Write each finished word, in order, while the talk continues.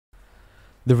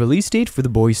The release date for The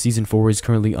Boys Season 4 is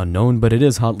currently unknown, but it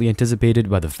is hotly anticipated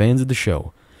by the fans of the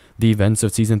show. The events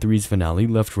of Season 3's finale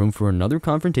left room for another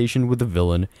confrontation with the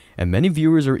villain, and many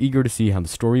viewers are eager to see how the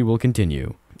story will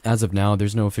continue. As of now,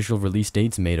 there's no official release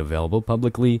dates made available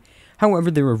publicly.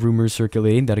 However, there are rumors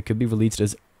circulating that it could be released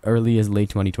as early as late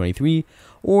 2023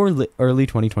 or early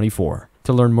 2024.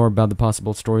 To learn more about the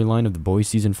possible storyline of The Boys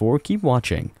Season 4, keep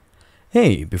watching.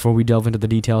 Hey, before we delve into the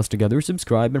details together,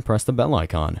 subscribe and press the bell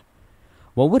icon.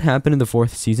 What would happen in the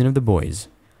 4th season of The Boys?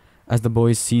 As The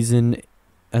Boys season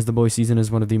is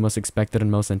one of the most expected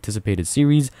and most anticipated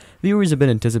series, viewers have been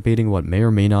anticipating what may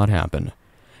or may not happen.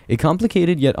 A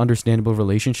complicated yet understandable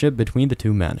relationship between the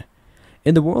two men.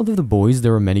 In the world of The Boys,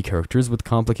 there are many characters with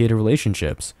complicated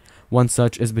relationships. One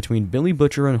such is between Billy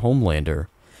Butcher and Homelander.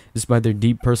 Despite their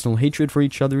deep personal hatred for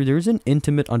each other, there is an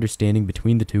intimate understanding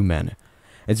between the two men.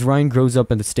 As Ryan grows up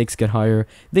and the stakes get higher,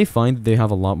 they find that they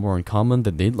have a lot more in common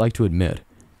than they'd like to admit.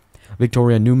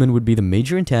 Victoria Newman would be the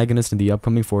major antagonist in the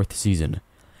upcoming 4th season.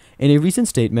 In a recent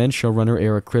statement, showrunner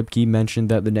Eric Kripke mentioned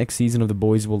that the next season of The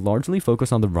Boys will largely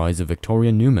focus on the rise of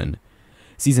Victoria Newman.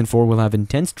 Season 4 will have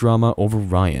intense drama over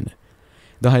Ryan.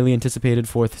 The highly anticipated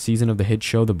 4th season of the hit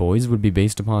show The Boys would be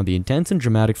based upon the intense and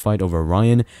dramatic fight over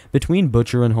Ryan between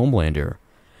Butcher and Homelander.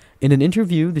 In an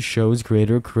interview, the show's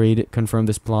creator confirmed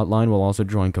this plotline while also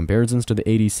drawing comparisons to the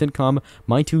 80s sitcom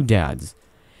My Two Dads.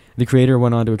 The creator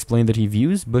went on to explain that he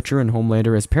views Butcher and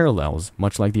Homelander as parallels,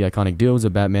 much like the iconic duos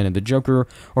of Batman and the Joker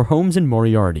or Holmes and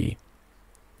Moriarty.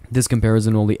 This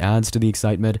comparison only adds to the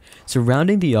excitement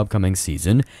surrounding the upcoming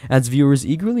season, as viewers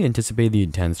eagerly anticipate the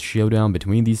intense showdown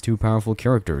between these two powerful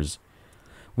characters.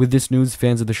 With this news,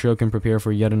 fans of the show can prepare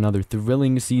for yet another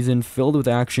thrilling season filled with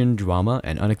action, drama,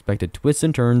 and unexpected twists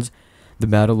and turns. The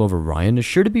battle over Ryan is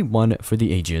sure to be one for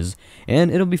the ages, and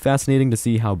it'll be fascinating to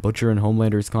see how Butcher and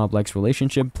Homelander's complex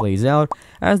relationship plays out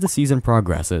as the season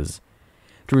progresses.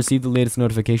 To receive the latest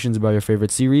notifications about your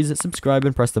favorite series, subscribe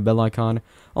and press the bell icon.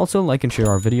 Also, like and share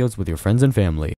our videos with your friends and family.